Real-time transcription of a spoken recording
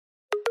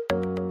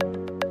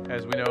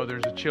as we know,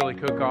 there's a chili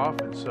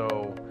cook-off, and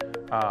so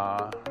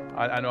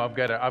I know I've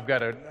got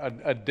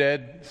a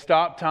dead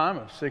stop time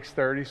of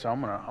 6:30, so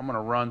I'm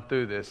gonna run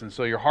through this. And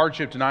so your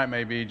hardship tonight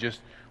may be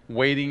just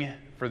waiting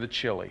for the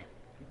chili.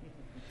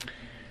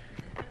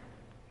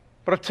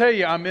 But I'll tell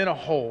you, I'm in a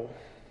hole.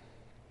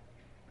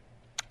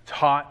 It's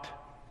hot,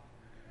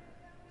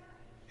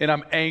 and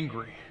I'm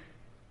angry.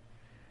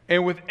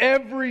 And with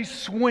every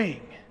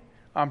swing,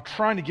 I'm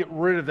trying to get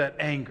rid of that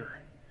anger.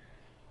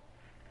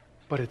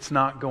 But it's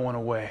not going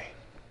away.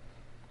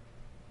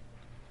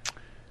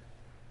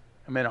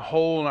 I'm in a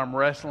hole and I'm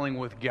wrestling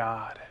with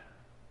God.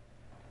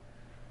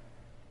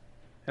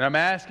 And I'm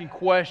asking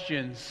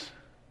questions.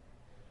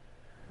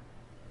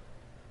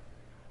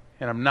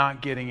 And I'm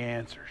not getting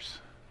answers.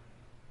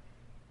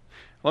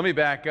 Let me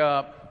back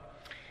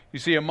up. You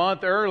see, a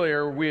month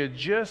earlier, we had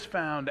just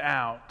found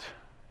out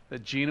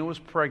that Gina was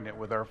pregnant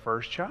with our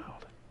first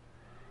child.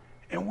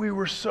 And we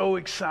were so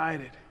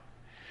excited.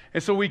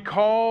 And so we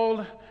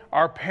called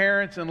our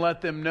parents and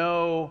let them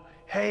know,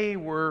 hey,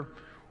 we're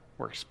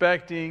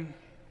expecting,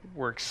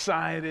 we're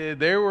excited.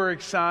 They were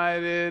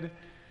excited.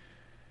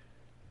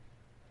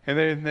 And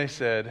then they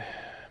said,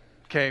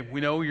 okay,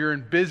 we know you're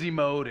in busy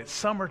mode. It's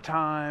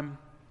summertime.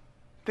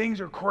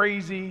 Things are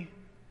crazy.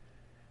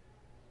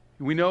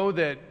 We know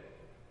that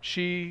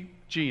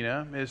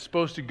Gina, is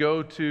supposed to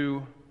go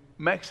to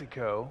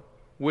Mexico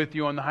with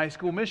you on the high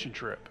school mission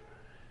trip.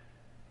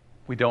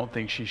 We don't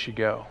think she should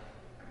go.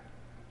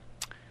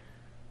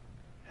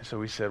 And so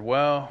we said,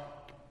 well,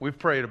 we've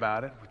prayed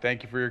about it. We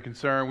thank you for your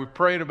concern. We've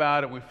prayed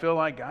about it. We feel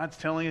like God's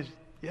telling us,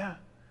 yeah,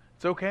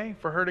 it's okay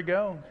for her to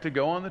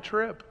go on the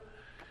trip.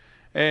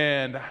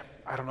 And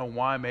I don't know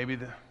why. Maybe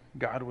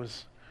God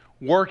was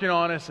working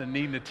on us and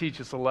needing to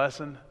teach us a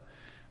lesson.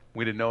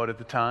 We didn't know it at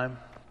the time.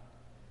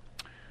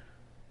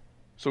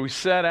 So we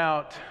set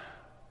out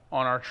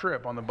on our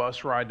trip, on the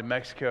bus ride to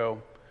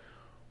Mexico.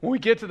 When we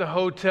get to the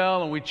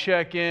hotel and we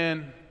check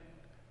in,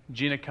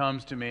 Gina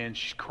comes to me and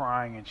she's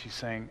crying and she's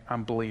saying,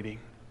 I'm bleeding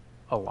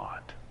a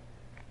lot.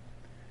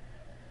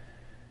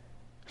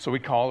 So we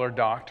call our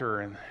doctor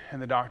and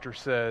the doctor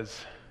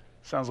says,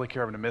 sounds like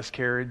you're having a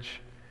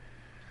miscarriage.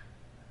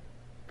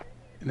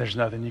 And there's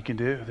nothing you can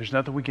do. There's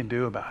nothing we can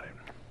do about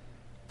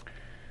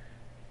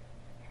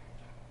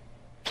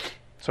it.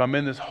 So I'm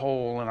in this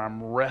hole and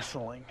I'm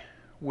wrestling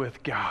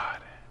with God.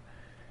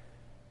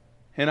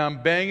 And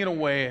I'm banging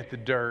away at the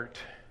dirt.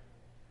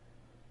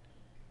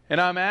 And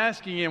I'm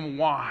asking him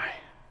why.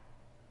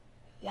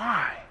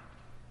 Why?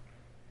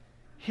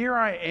 Here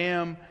I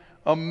am,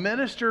 a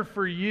minister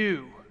for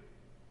you.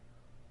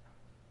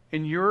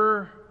 And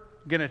you're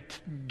going to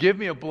give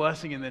me a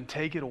blessing and then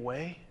take it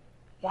away?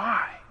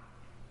 Why?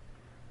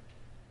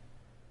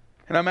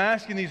 And I'm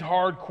asking these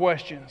hard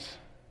questions.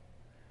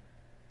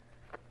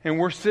 And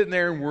we're sitting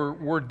there and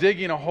we're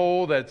digging a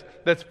hole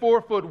that's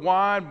 4 foot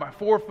wide by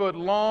 4 foot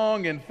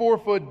long and 4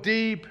 foot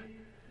deep.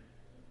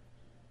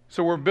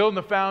 So we're building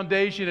the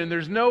foundation and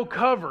there's no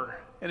cover.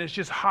 And it's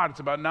just hot. It's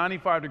about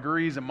 95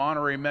 degrees in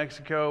Monterrey,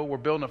 Mexico. We're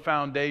building a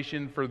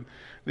foundation for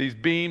these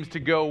beams to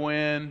go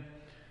in.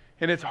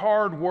 And it's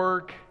hard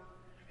work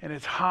and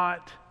it's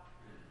hot.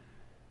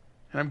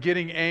 And I'm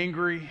getting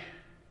angry.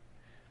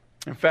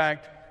 In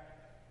fact,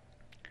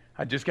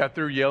 I just got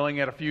through yelling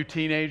at a few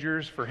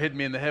teenagers for hitting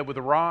me in the head with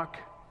a rock.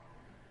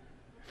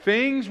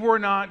 Things were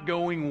not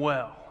going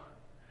well.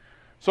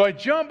 So I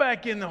jump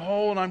back in the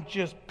hole and I'm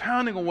just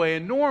pounding away.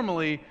 And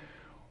normally,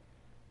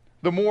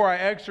 the more I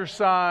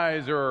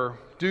exercise or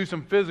do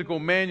some physical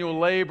manual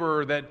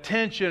labor, that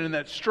tension and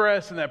that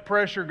stress and that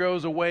pressure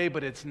goes away,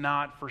 but it's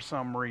not for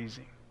some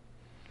reason.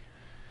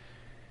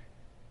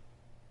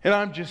 And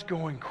I'm just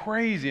going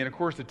crazy. And of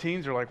course, the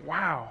teens are like,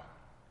 wow,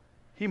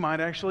 he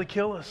might actually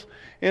kill us.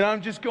 And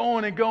I'm just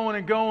going and going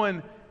and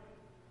going.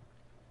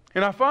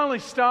 And I finally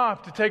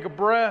stop to take a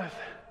breath.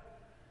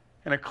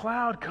 And a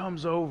cloud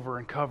comes over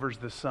and covers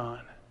the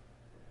sun.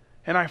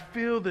 And I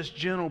feel this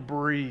gentle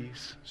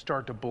breeze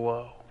start to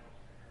blow.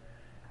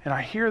 And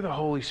I hear the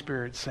Holy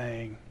Spirit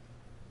saying,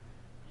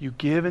 you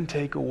give and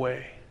take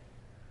away.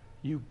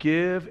 You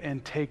give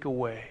and take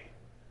away.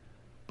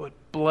 But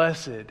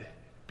blessed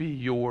be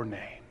your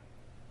name.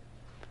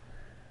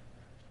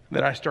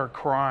 Then I start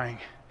crying.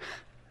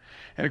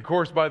 And of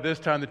course, by this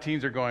time, the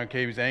teens are going,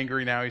 okay, he's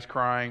angry, now he's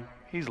crying.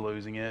 He's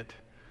losing it.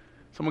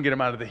 Someone get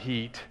him out of the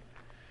heat.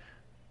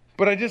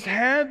 But I just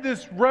had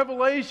this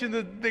revelation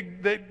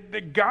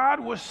that God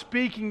was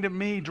speaking to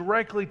me,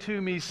 directly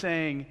to me,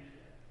 saying,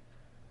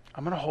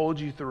 I'm going to hold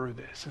you through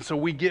this. And so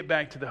we get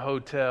back to the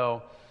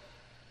hotel.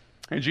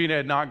 And Gina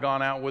had not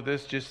gone out with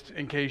us, just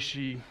in case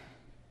she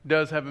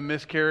does have a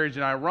miscarriage.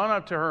 And I run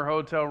up to her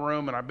hotel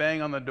room and I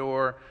bang on the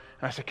door.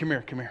 And I said, come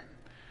here, come here.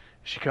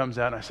 She comes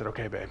out and I said,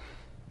 okay, babe.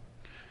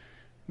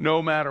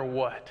 No matter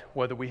what,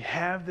 whether we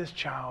have this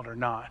child or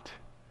not,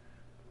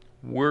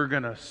 we're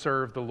going to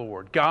serve the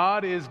Lord.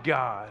 God is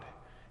God.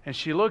 And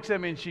she looks at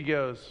me and she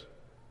goes,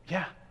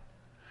 yeah.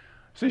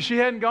 See, she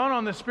hadn't gone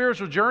on this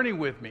spiritual journey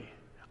with me.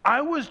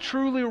 I was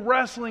truly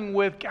wrestling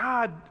with,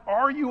 God,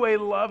 are you a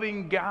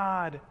loving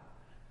God?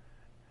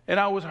 And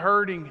I was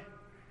hurting.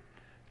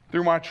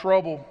 through my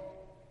trouble.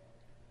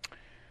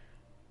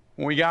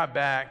 When we got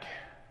back,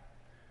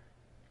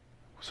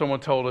 someone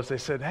told us, they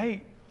said,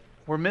 hey,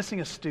 we're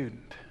missing a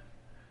student.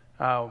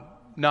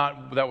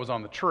 Not that was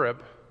on the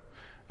trip.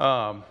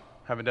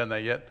 Haven't done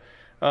that yet.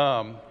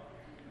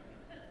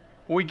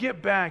 We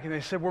get back and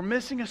they said, we're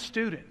missing a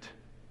student.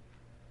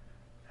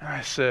 And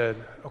I said,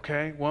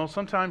 okay, well,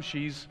 sometimes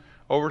she's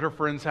over at her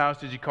friend's house.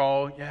 Did you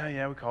call?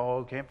 Yeah, we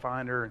called. Can't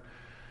find her.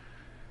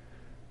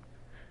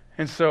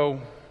 And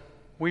so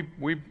we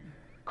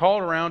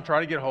called around, tried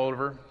to get a hold of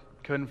her.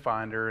 Couldn't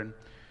find her. And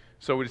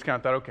so we just kind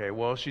of thought, okay,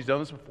 well, she's done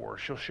this before.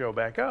 She'll show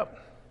back up.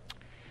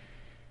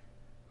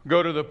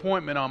 Go to the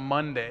appointment on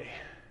Monday,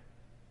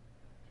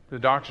 the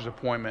doctor's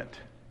appointment.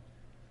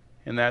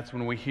 And that's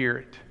when we hear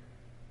it,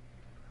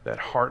 that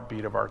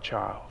heartbeat of our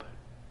child.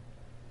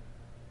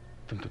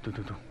 And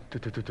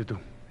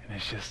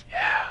it's just,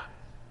 yeah.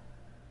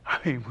 I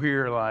mean,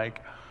 we're like,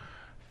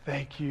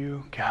 thank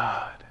you,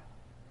 God.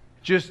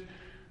 Just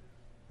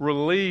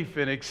relief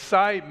and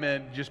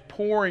excitement just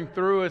pouring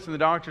through us. And the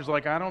doctor's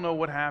like, I don't know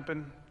what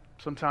happened.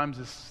 Sometimes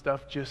this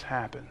stuff just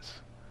happens.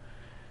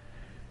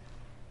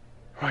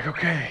 We're like,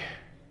 okay.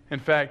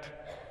 In fact,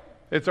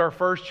 it's our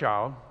first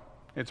child.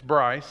 It's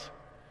Bryce.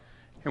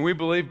 And we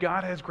believe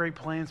God has great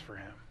plans for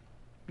him.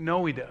 We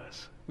know he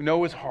does. We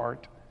know his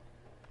heart.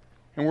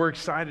 And we're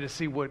excited to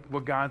see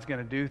what God's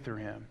going to do through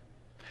him.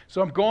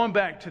 So I'm going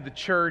back to the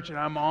church and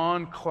I'm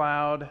on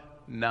cloud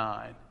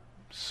 9.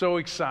 So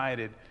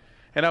excited.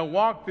 And I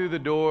walk through the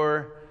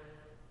door,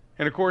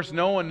 and of course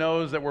no one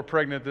knows that we're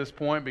pregnant at this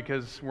point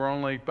because we're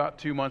only about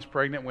 2 months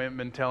pregnant. We haven't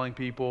been telling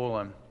people.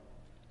 And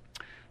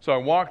so I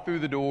walked through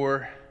the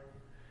door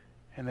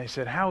and they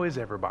said, how is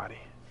everybody?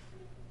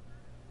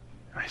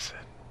 I said,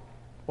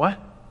 what?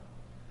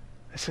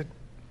 They said,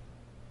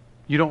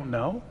 you don't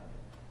know?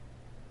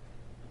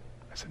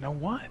 I said, no,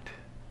 what?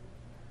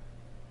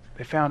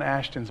 They found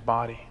Ashton's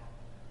body.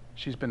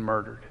 She's been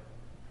murdered.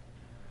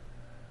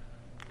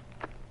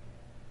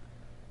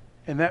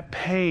 And that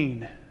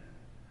pain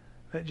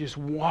that just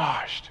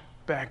washed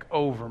back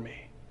over me,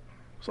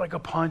 it was like a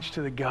punch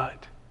to the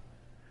gut.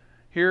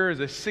 Here is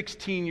a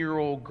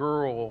 16-year-old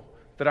girl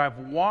that I've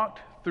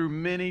walked through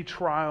many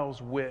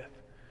trials with,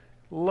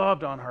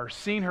 loved on her,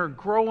 seen her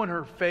grow in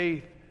her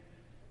faith,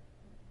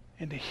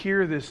 and to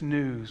hear this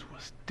news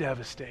was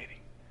devastating.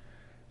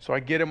 So I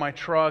get in my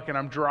truck and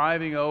I'm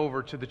driving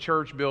over to the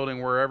church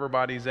building where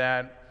everybody's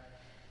at.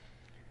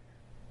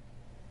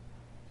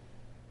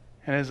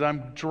 And as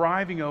I'm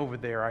driving over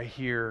there, I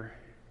hear,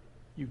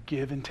 you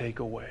give and take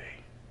away.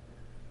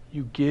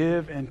 You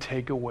give and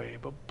take away,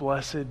 but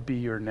blessed be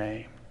your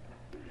name.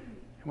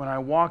 And when I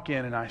walk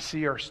in and I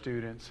see our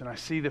students and I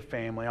see the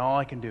family, all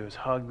I can do is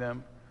hug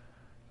them,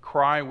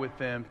 cry with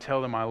them,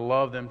 tell them I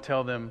love them,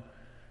 tell them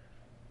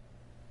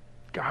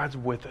God's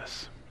with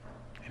us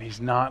and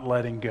he's not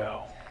letting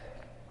go.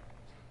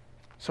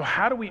 So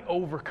how do we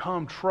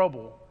overcome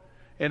trouble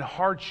and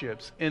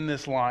hardships in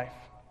this life?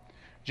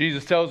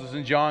 Jesus tells us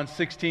in John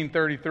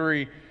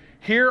 16:33,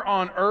 here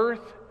on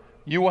earth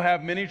you will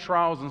have many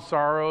trials and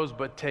sorrows,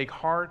 but take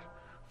heart,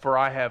 for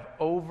I have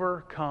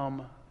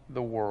overcome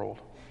the world.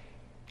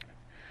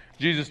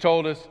 Jesus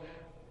told us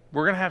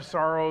we're going to have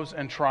sorrows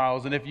and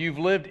trials, and if you've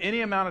lived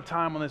any amount of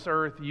time on this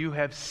earth, you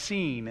have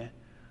seen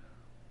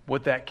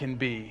what that can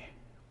be.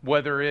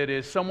 Whether it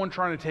is someone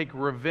trying to take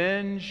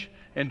revenge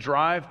and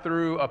drive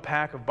through a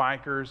pack of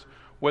bikers,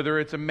 whether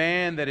it's a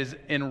man that is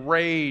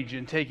enraged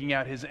and taking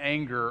out his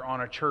anger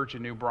on a church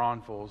in New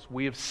Braunfels.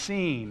 We have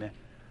seen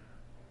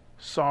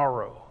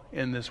sorrow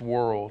in this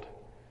world.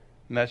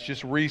 And that's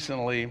just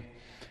recently.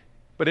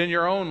 But in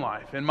your own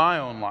life, in my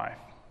own life,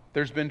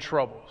 there's been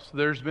troubles.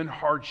 There's been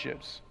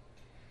hardships.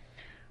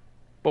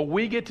 But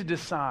we get to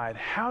decide,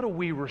 how do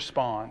we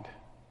respond?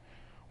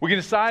 We can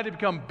decide to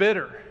become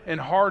bitter and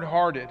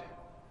hard-hearted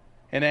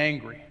and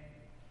angry.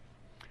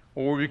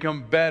 Or we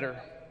become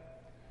better,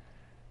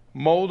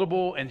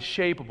 moldable and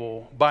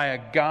shapeable by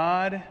a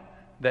God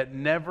that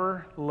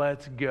never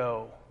lets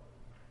go.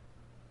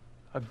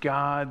 A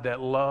God that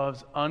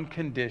loves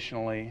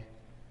unconditionally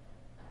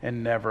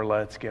and never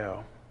lets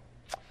go.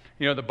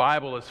 You know, the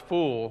Bible is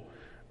full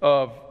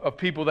of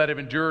people that have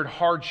endured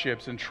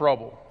hardships and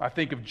trouble. I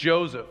think of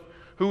Joseph,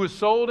 who was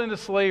sold into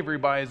slavery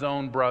by his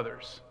own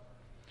brothers.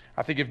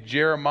 I think of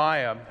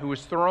Jeremiah, who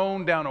was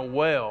thrown down a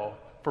well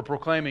for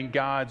proclaiming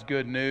God's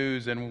good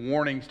news and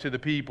warnings to the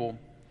people.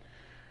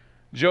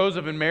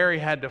 Joseph and Mary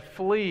had to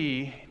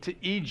flee to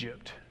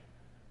Egypt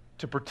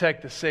to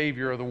protect the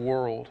Savior of the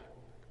world.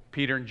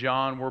 Peter and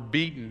John were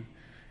beaten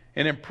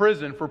and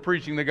imprisoned for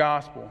preaching the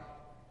gospel.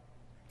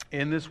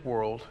 In this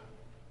world,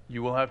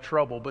 you will have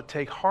trouble, but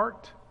take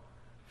heart,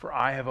 for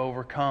I have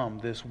overcome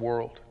this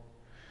world.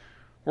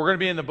 We're going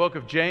to be in the book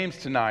of James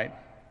tonight,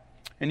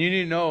 and you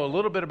need to know a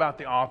little bit about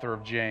the author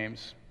of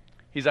James.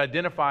 He's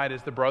identified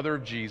as the brother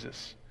of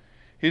Jesus.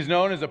 He's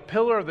known as a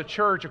pillar of the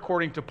church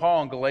according to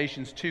Paul in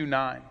Galatians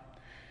 2:9.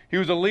 He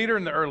was a leader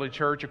in the early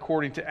church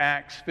according to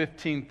Acts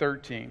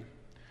 15:13.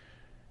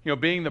 You know,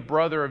 being the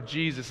brother of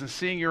Jesus and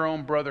seeing your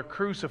own brother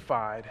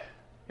crucified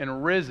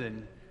and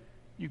risen,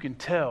 you can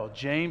tell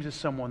James is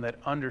someone that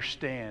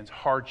understands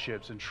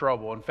hardships and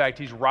trouble. In fact,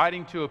 he's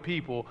writing to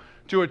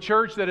a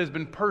church that has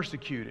been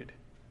persecuted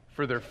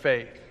for their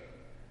faith.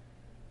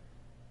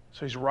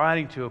 So he's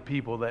writing to a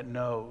people that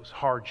knows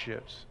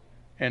hardships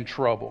and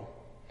trouble.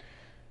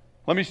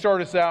 Let me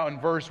start us out in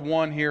verse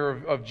 1 here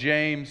of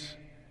James,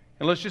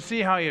 and let's just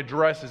see how he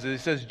addresses it. He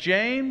says,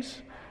 James,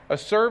 a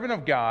servant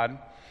of God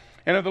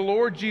and of the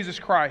Lord Jesus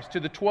Christ, to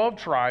the 12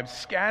 tribes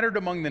scattered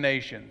among the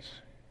nations,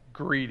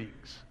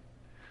 greetings.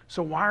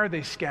 So why are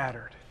they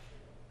scattered?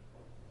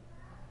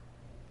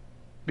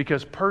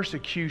 Because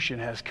persecution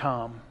has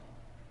come,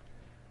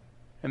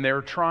 and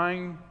they're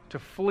trying to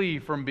flee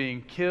from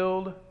being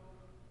killed,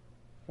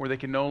 where they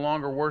can no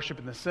longer worship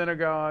in the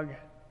synagogue.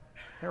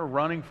 They're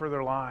running for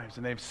their lives,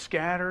 and they've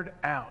scattered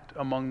out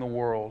among the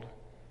world.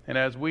 And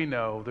as we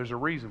know, there's a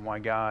reason why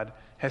God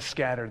has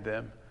scattered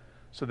them,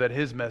 so that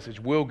His message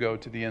will go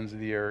to the ends of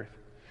the earth.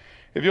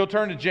 If you'll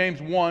turn to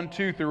James 1,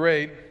 2 through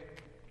 8,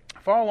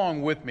 follow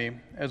along with me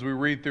as we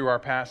read through our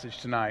passage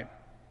tonight.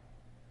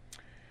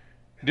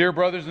 Dear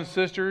brothers and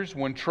sisters,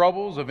 when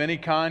troubles of any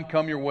kind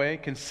come your way,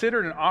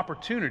 consider it an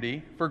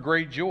opportunity for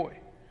great joy.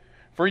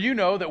 For you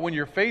know that when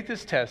your faith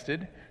is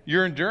tested,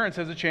 your endurance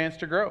has a chance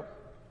to grow.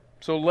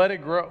 So let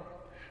it grow.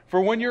 For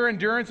when your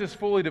endurance is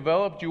fully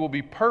developed, you will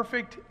be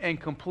perfect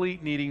and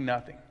complete, needing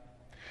nothing.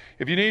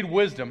 If you need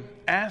wisdom,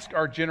 ask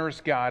our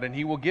generous God, and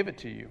He will give it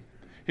to you.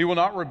 He will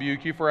not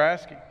rebuke you for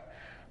asking.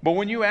 But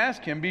when you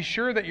ask Him, be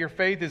sure that your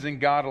faith is in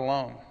God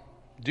alone.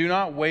 Do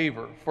not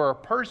waver, for a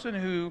person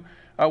who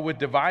with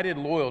divided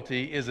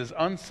loyalty is as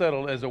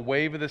unsettled as a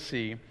wave of the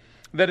sea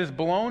that is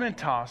blown and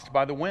tossed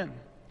by the wind.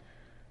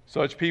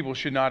 Such people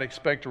should not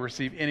expect to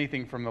receive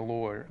anything from the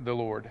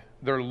Lord.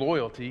 Their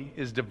loyalty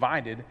is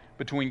divided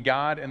between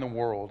God and the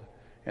world,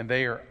 and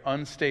they are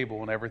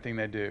unstable in everything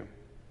they do.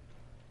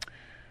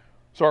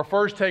 So our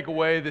first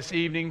takeaway this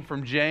evening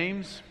from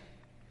James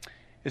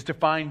is to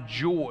find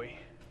joy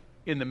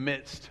in the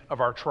midst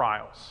of our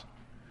trials.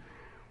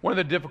 One of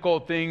the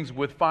difficult things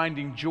with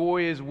finding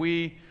joy is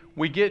we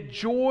get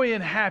joy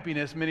and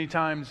happiness many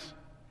times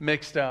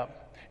mixed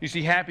up. You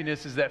see,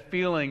 happiness is that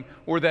feeling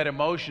or that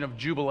emotion of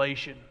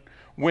jubilation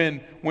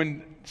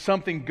when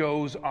something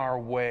goes our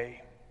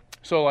way.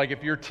 So like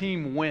if your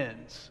team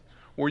wins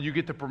or you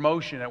get the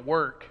promotion at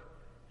work,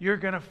 you're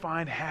going to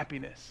find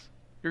happiness.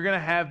 You're going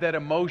to have that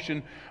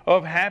emotion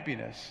of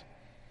happiness.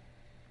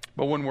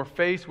 But when we're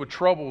faced with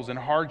troubles and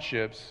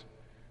hardships,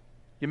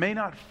 you may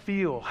not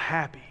feel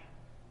happy,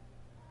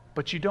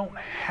 but you don't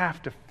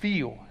have to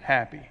feel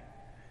happy.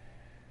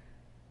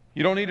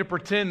 You don't need to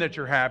pretend that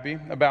you're happy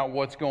about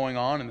what's going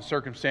on and the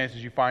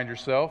circumstances you find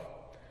yourself.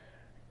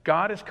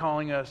 God is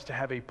calling us to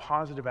have a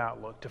positive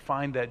outlook, to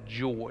find that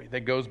joy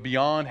that goes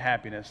beyond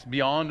happiness,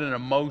 beyond an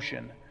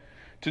emotion,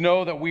 to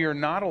know that we are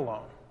not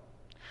alone,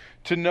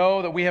 to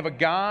know that we have a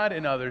God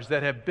and others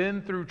that have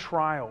been through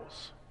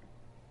trials,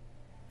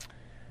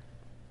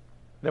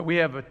 that we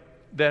have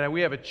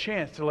a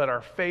chance to let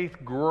our faith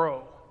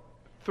grow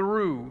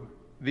through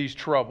these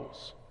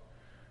troubles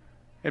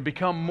and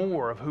become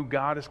more of who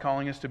God is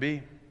calling us to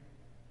be.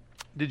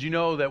 Did you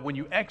know that when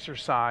you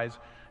exercise,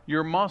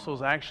 your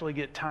muscles actually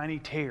get tiny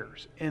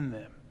tears in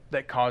them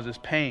that causes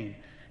pain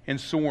and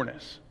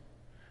soreness?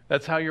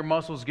 That's how your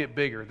muscles get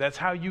bigger. That's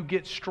how you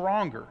get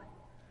stronger.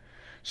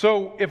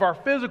 So if our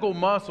physical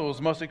muscles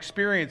must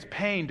experience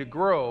pain to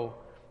grow,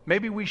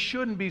 maybe we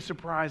shouldn't be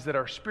surprised that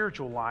our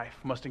spiritual life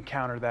must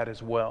encounter that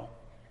as well.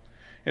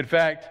 In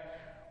fact,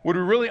 would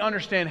we really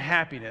understand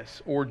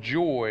happiness or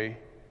joy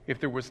if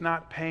there was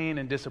not pain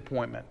and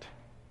disappointment?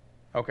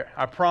 Okay,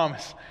 I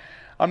promise.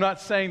 I'm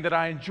not saying that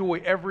I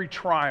enjoy every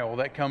trial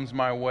that comes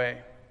my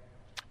way.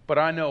 But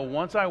I know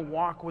once I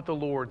walk with the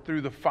Lord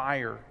through the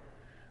fire,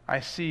 I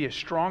see a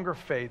stronger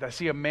faith. I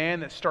see a man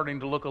that's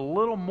starting to look a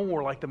little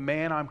more like the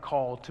man I'm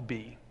called to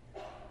be.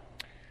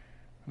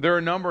 There are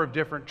a number of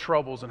different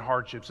troubles and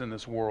hardships in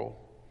this world.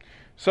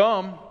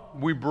 Some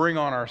we bring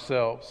on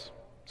ourselves,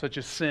 such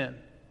as sin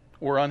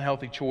or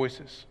unhealthy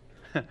choices.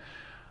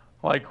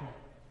 Like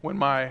when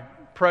my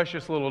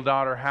precious little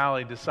daughter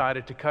Hallie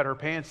decided to cut her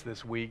pants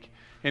this week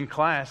in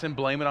class and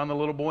blame it on the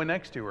little boy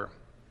next to her.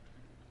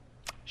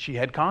 She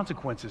had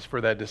consequences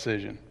for that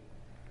decision.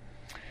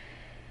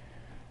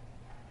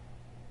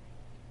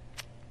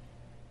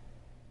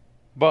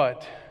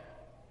 But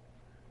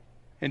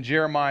in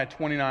Jeremiah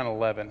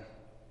 29:11,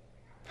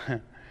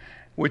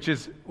 which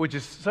is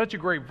such a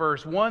great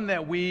verse, one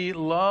that we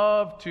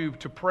love to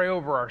pray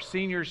over our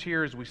seniors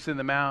here as we send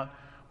them out.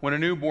 When a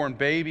newborn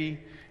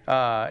baby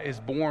is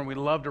born, we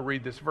love to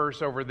read this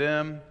verse over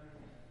them.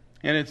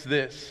 And it's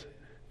this: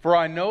 "For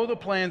I know the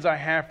plans I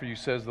have for you,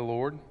 says the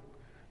Lord.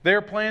 They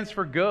are plans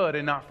for good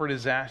and not for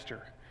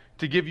disaster,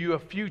 to give you a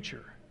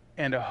future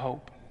and a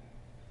hope."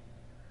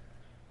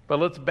 But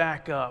let's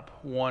back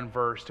up one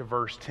verse to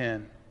verse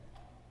 10.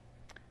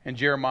 And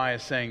Jeremiah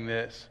is saying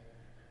this.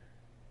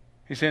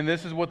 He's saying,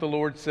 "This is what the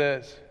Lord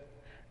says.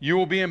 You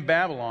will be in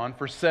Babylon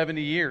for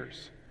 70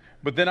 years.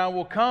 But then I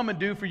will come and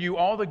do for you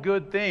all the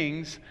good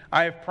things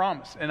I have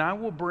promised, and I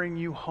will bring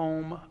you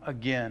home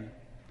again."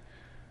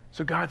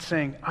 So God's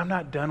saying, I'm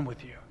not done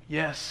with you.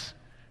 Yes,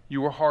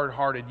 you were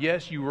hard-hearted.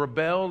 Yes, you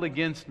rebelled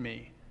against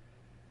me.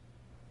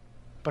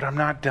 But I'm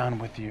not done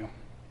with you.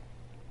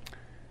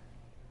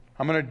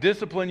 I'm going to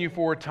discipline you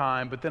for a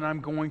time, but then I'm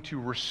going to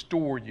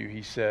restore you,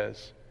 he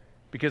says,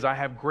 because I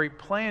have great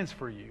plans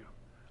for you,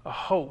 a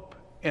hope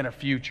and a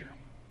future.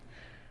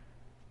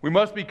 We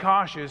must be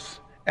cautious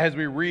as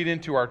we read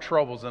into our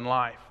troubles in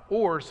life,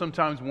 or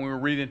sometimes when we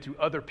read into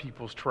other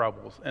people's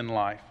troubles in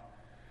life.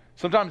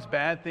 Sometimes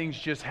bad things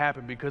just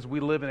happen because we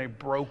live in a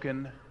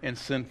broken and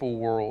sinful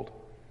world.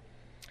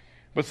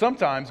 But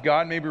sometimes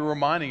God may be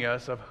reminding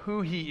us of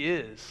who he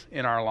is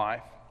in our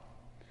life.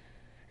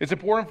 It's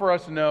important for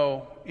us to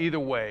know, either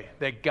way,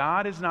 that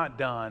God is not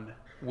done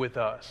with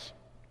us.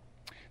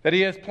 That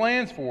he has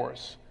plans for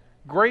us,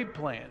 great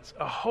plans,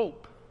 a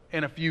hope,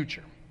 and a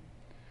future.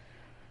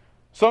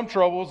 Some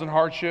troubles and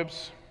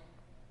hardships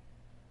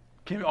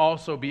can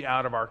also be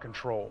out of our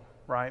control,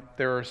 right?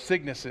 There are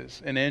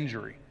sicknesses and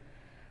injury.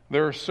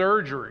 There are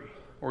surgery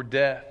or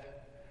death,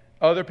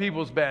 other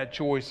people's bad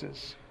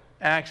choices,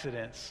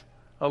 accidents,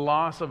 a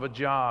loss of a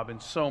job,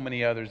 and so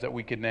many others that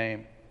we could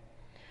name.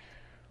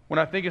 When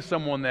I think of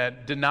someone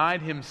that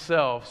denied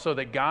himself so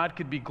that God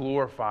could be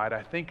glorified,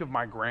 I think of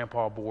my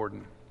grandpa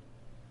Borden.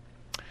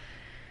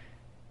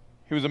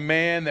 He was a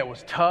man that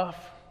was tough,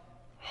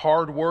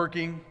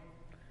 hardworking,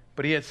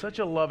 but he had such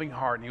a loving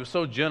heart, and he was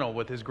so gentle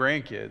with his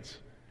grandkids.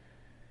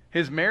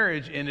 His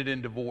marriage ended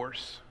in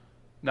divorce,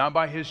 not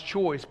by his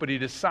choice, but he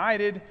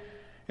decided,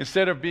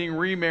 instead of being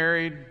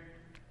remarried,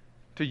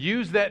 to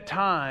use that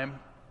time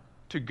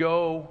to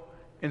go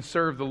and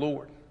serve the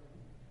Lord.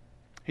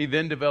 He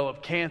then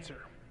developed cancer.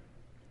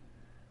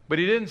 But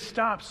he didn't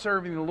stop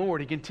serving the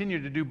Lord. He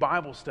continued to do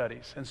Bible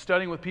studies and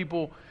studying with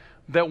people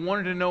that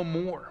wanted to know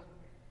more,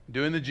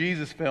 doing the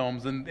Jesus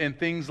films and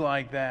things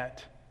like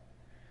that.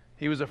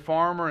 He was a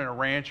farmer and a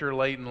rancher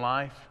late in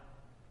life.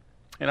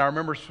 And I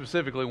remember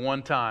specifically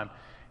one time,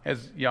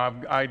 as you know,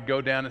 I'd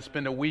go down and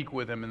spend a week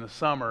with him in the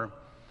summer,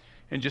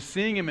 and just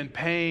seeing him in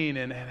pain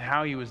and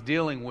how he was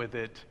dealing with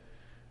it,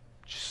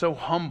 just so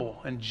humble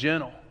and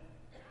gentle.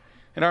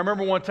 And I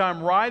remember one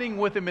time riding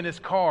with him in his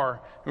car,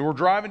 we were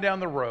driving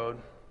down the road,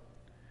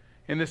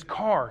 and this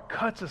car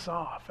cuts us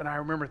off. And I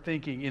remember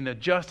thinking, in the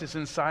justice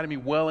inside of me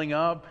welling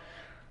up,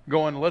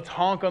 going, let's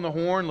honk on the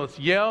horn, let's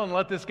yell and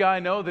let this guy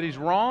know that he's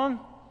wrong.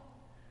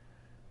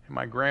 And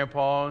my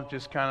grandpa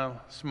just kind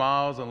of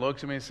smiles and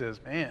looks at me and says,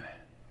 man,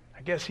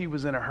 I guess he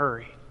was in a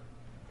hurry.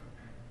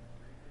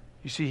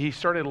 You see, he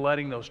started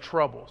letting those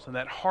troubles and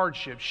that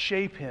hardship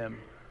shape him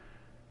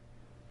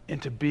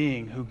into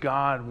being who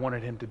God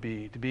wanted him to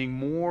being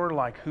more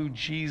like who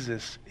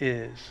Jesus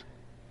is.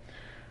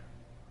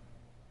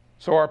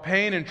 So our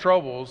pain and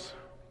troubles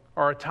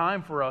are a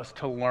time for us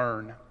to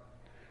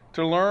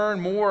learn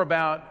more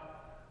about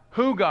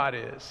who God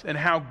is and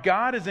how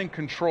God is in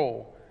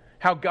control,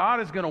 how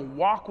God is going to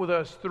walk with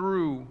us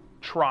through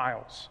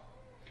trials.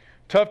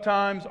 Tough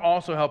times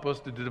also help us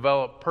to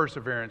develop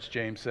perseverance,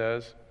 James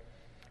says.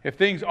 If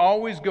things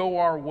always go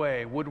our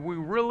way, would we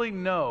really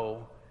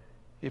know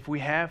if we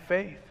have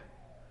faith?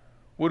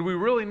 Would we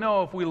really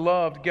know if we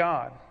loved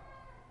God?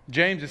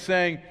 James is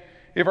saying,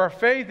 if our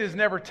faith is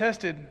never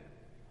tested,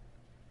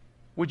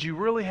 would you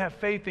really have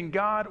faith in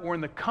God or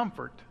in the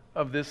comfort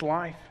of this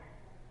life?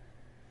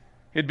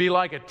 It'd be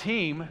like a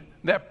team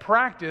that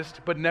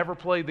practiced but never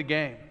played the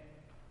game.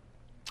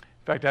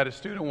 In fact, I had a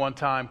student one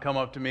time come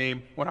up to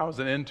me when I was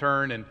an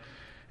intern and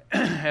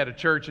at a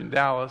church in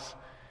Dallas.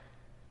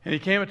 And he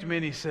came up to me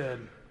and he said,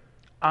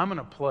 I'm going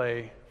to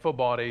play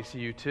football at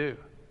ACU too.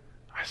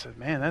 I said,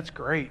 man, that's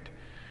great.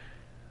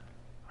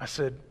 I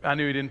said, I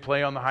knew he didn't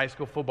play on the high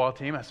school football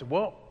team. I said,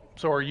 well,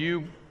 so are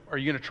you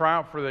going to try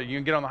out you going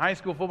to get on the high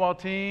school football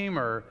team?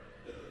 Or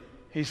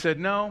he said,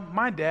 no,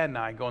 my dad and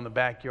I go in the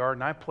backyard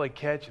and I play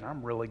catch and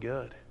I'm really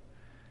good.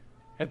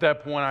 At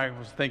that point, I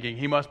was thinking,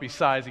 he must be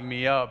sizing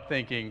me up,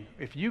 thinking,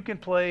 if you can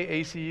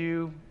play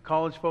ACU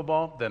college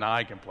football, then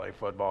I can play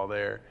football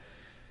there.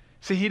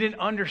 See, he didn't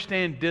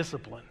understand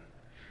discipline.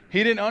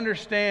 He didn't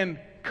understand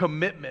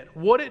commitment,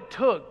 what it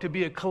took to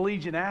be a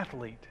collegiate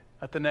athlete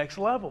at the next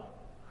level.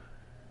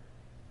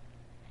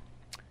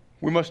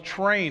 We must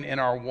train in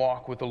our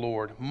walk with the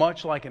Lord,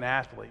 much like an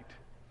athlete.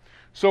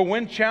 So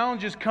when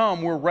challenges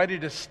come, we're ready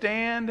to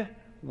stand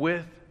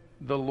with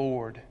the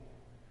Lord,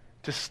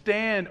 to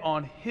stand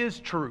on His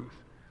truth,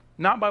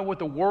 not by what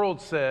the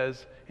world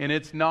says in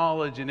its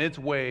knowledge and its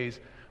ways,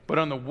 but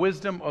on the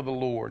wisdom of the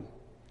Lord.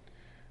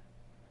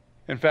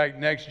 In fact,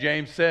 next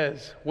James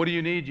says, what do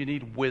you need? You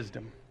need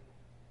wisdom.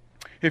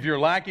 If you're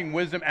lacking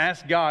wisdom,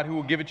 ask God, who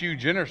will give it to you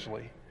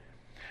generously.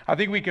 I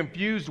think we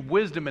confuse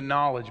wisdom and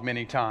knowledge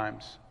many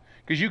times.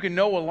 Because you can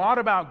know a lot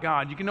about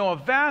God. You can know a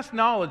vast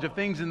knowledge of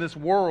things in this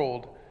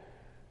world.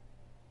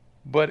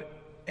 But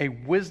a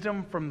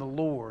wisdom from the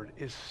Lord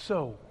is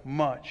so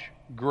much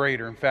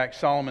greater. In fact,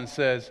 Solomon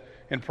says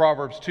in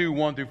Proverbs 2,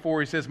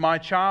 1-4, he says, my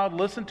child,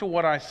 listen to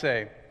what I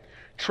say.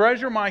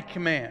 Treasure my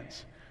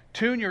commands.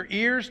 Tune your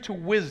ears to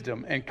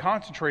wisdom and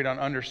concentrate on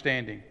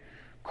understanding.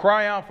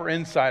 Cry out for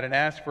insight and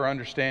ask for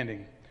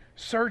understanding.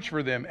 Search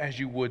for them as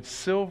you would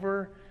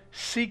silver.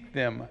 Seek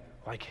them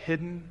like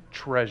hidden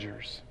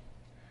treasures.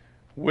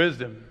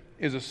 Wisdom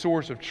is a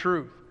source of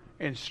truth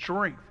and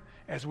strength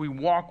as we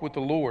walk with the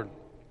Lord.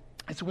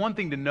 It's one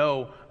thing to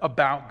know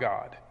about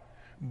God,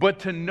 but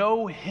to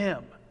know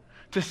Him,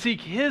 to seek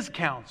His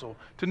counsel,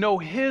 to know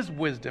His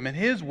wisdom and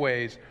His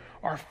ways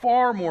are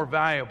far more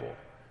valuable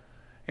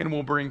and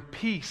will bring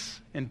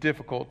peace in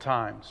difficult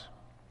times.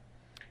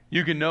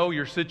 You can know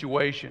your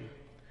situation,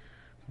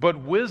 but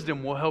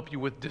wisdom will help you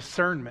with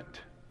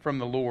discernment from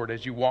the Lord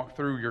as you walk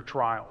through your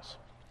trials.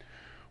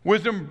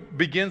 Wisdom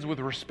begins with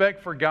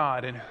respect for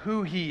God and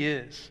who He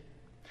is.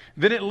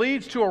 Then it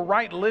leads to a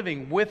right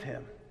living with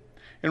Him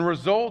and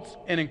results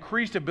in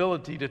increased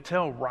ability to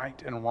tell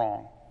right and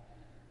wrong.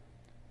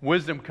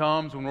 Wisdom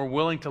comes when we're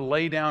willing to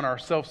lay down our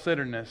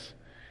self-centeredness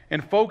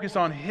and focus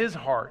on His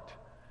heart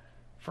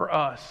for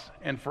us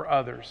and for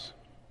others.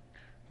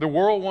 The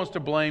world wants to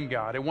blame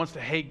God. It wants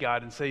to hate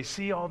God and say,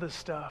 see all this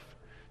stuff.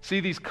 See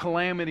these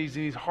calamities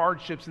and these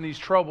hardships and these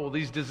trouble,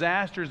 these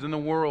disasters in the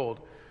world.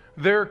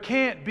 There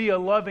can't be a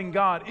loving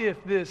God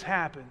if this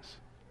happens.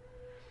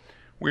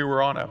 We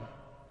were on a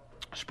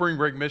spring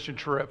break mission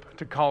trip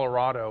to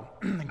Colorado,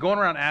 going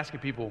around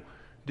asking people,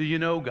 do you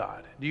know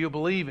God? Do you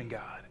believe in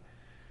God?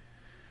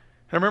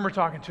 And I remember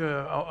talking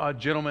to a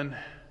gentleman,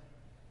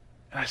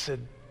 and I said,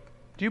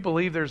 do you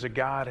believe there's a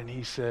God? And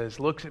he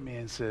looks at me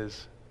and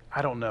says,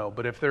 I don't know,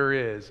 but if there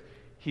is,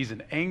 He's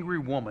an angry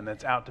woman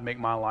that's out to make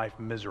my life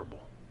miserable.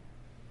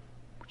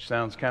 Which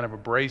sounds kind of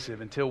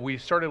abrasive until we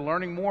started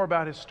learning more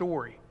about his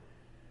story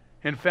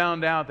and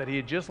found out that he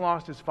had just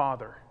lost his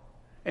father.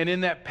 And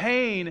in that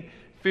pain,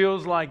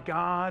 feels like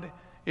God,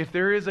 if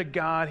there is a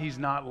God, He's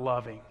not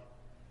loving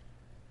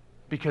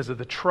because of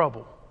the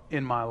trouble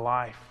in my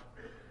life.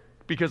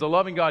 Because a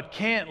loving God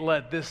can't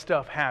let this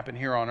stuff happen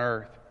here on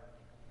earth.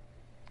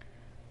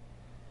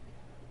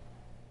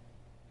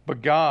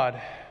 But God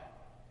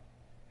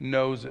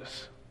knows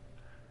us.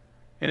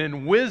 And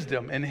in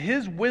wisdom, in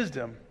His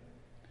wisdom,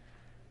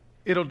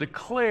 it'll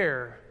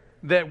declare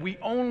that we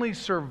only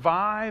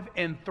survive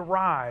and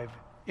thrive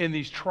in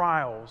these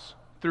trials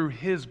through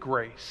His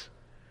grace,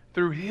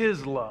 through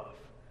His love,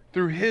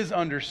 through His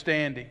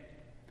understanding.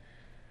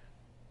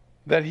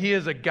 That He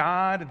is a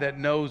God that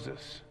knows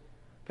us.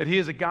 That He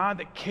is a God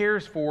that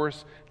cares for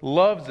us,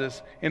 loves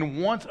us,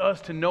 and wants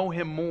us to know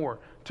Him more,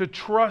 to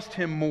trust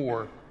Him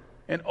more,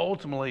 and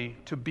ultimately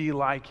to be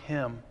like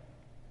Him.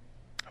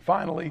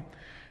 Finally,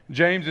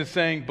 James is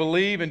saying,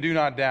 believe and do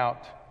not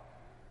doubt.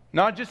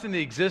 Not just in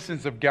the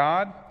existence of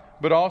God,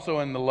 but also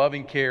in the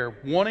loving care,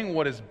 wanting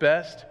what is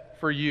best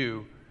for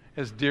you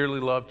as dearly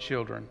loved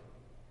children.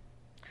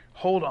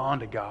 Hold on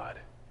to God,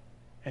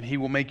 and He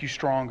will make you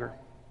stronger.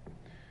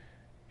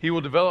 He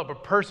will develop a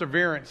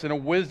perseverance and a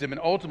wisdom,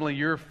 and ultimately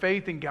your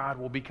faith in God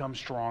will become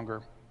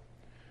stronger.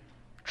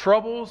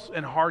 Troubles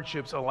and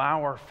hardships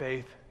allow our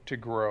faith to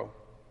grow.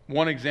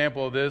 One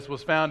example of this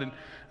was found in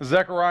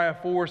Zechariah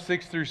 4,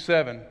 6 through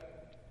 7. It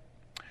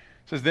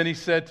says, then He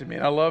said to me,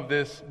 and I love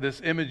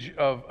this image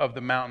of the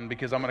mountain,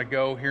 because I'm going to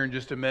go here in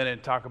just a minute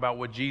and talk about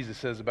what Jesus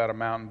says about a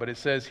mountain. But it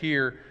says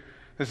here,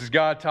 this is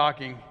God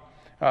talking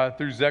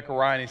through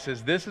Zechariah, and He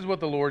says, this is what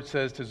the Lord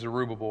says to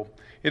Zerubbabel.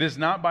 It is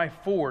not by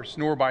force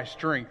nor by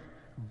strength,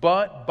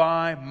 but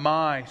by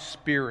my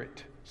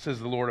Spirit, says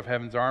the Lord of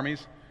heaven's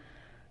armies.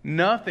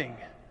 Nothing,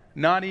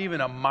 not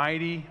even a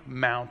mighty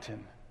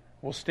mountain,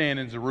 will stand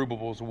in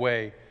Zerubbabel's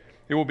way.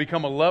 It will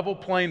become a level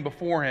plain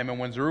before him, and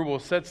when Zerubbabel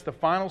sets the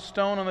final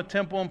stone on the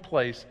temple in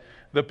place,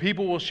 the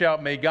people will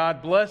shout, may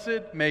God bless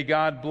it, may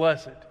God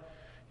bless it.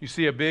 You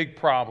see a big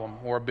problem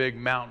or a big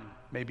mountain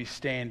maybe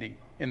standing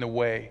in the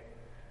way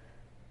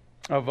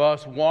of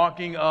us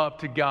walking up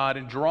to God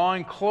and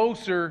drawing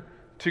closer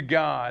to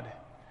God.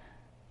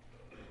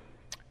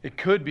 It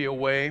could be a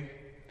way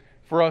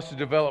for us to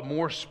develop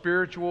more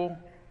spiritual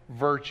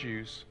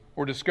virtues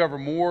or discover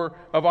more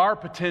of our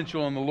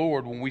potential in the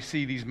Lord when we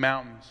see these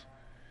mountains.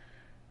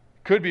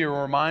 It could be a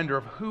reminder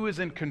of who is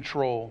in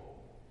control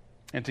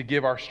and to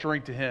give our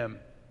strength to Him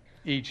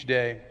each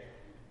day.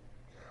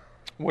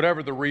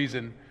 Whatever the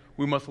reason,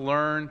 we must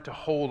learn to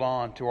hold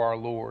on to our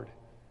Lord.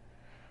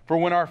 For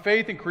when our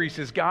faith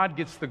increases, God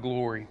gets the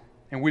glory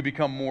and we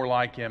become more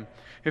like Him.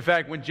 In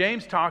fact, when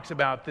James talks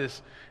about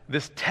this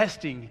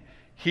testing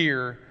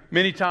here,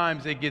 many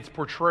times it gets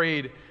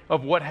portrayed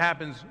of what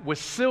happens with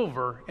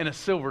silver in a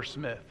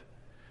silversmith.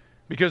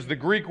 Because the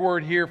Greek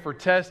word here for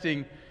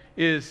testing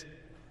is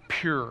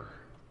pure.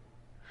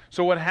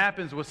 So what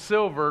happens with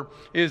silver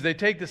is they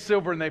take the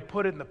silver and they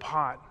put it in the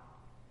pot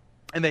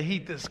and they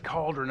heat this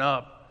cauldron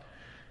up.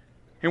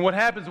 And what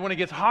happens when it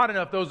gets hot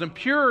enough, those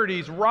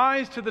impurities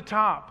rise to the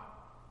top.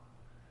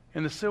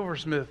 And the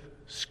silversmith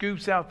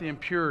scoops out the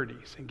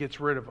impurities and gets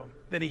rid of them.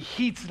 Then he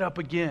heats it up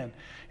again,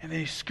 and then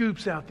he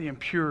scoops out the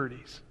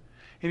impurities.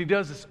 And he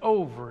does this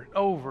over and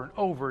over and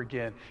over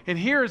again. And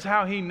here's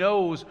how he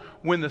knows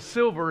when the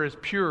silver is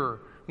pure,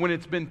 when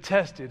it's been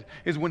tested,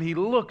 is when he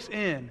looks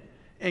in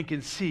and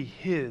can see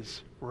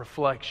his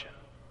reflection.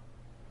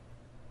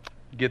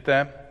 Get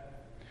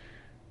that?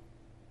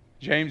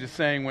 James is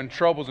saying when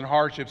troubles and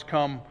hardships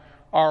come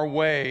our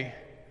way,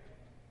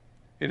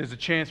 it is a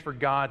chance for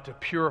God to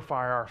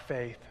purify our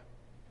faith.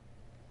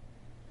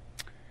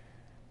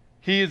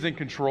 He is in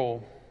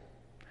control.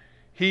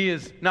 He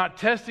is not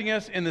testing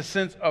us in the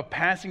sense of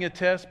passing a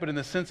test, but in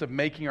the sense of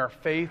making our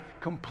faith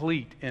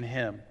complete in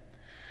Him.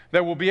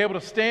 That we'll be able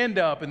to stand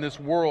up in this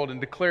world and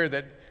declare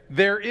that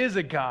there is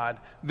a God,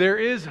 there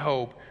is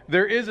hope,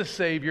 there is a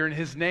Savior, and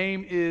His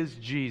name is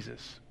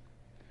Jesus.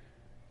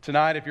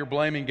 Tonight, if you're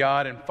blaming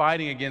God and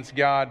fighting against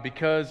God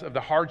because of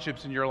the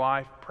hardships in your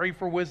life, pray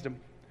for wisdom.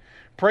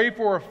 Pray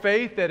for a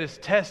faith that is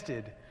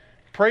tested.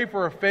 Pray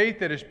for a faith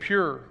that is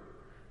pure.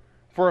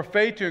 For a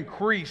faith to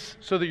increase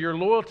so that your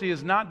loyalty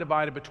is not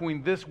divided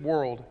between this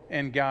world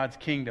and God's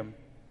kingdom.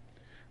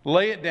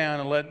 Lay it down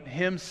and let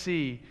Him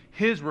see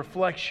His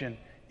reflection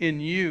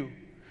in you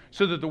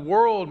so that the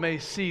world may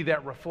see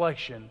that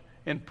reflection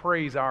and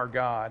praise our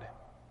God.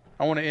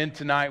 I want to end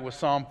tonight with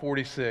Psalm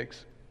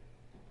 46.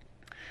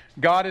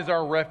 God is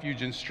our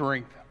refuge and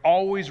strength,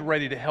 always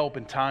ready to help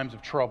in times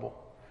of trouble.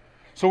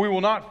 So we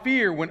will not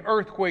fear when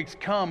earthquakes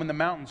come and the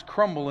mountains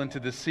crumble into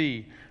the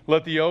sea.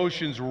 Let the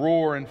oceans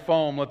roar and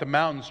foam. Let the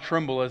mountains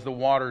tremble as the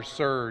waters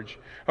surge.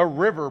 A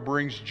river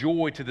brings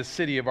joy to the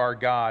city of our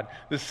God,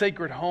 the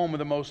sacred home of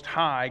the Most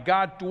High.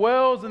 God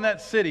dwells in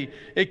that city.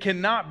 It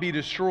cannot be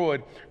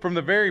destroyed. From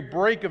the very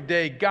break of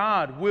day,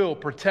 God will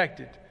protect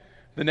it.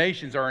 The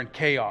nations are in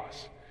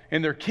chaos,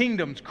 and their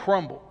kingdoms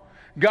crumble.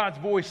 God's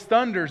voice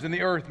thunders and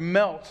the earth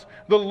melts.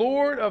 The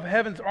Lord of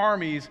heaven's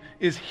armies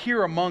is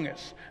here among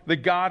us. The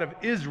God of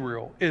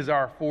Israel is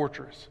our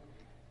fortress.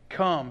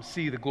 Come,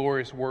 see the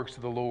glorious works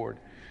of the Lord.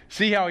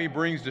 See how He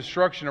brings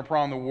destruction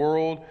upon the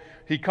world.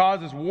 He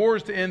causes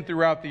wars to end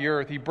throughout the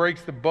earth. He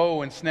breaks the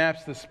bow and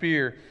snaps the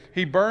spear.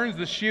 He burns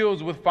the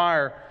shields with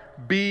fire.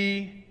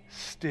 Be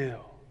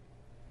still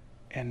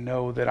and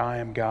know that I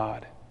am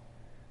God.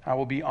 I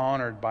will be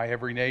honored by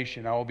every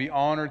nation. I will be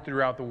honored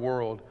throughout the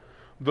world.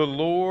 The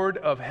Lord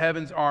of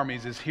heaven's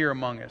armies is here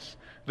among us.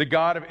 The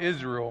God of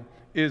Israel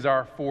is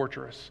our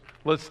fortress.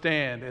 Let's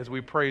stand as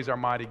we praise our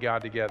mighty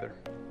God together.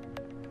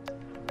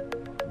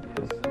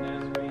 Yes,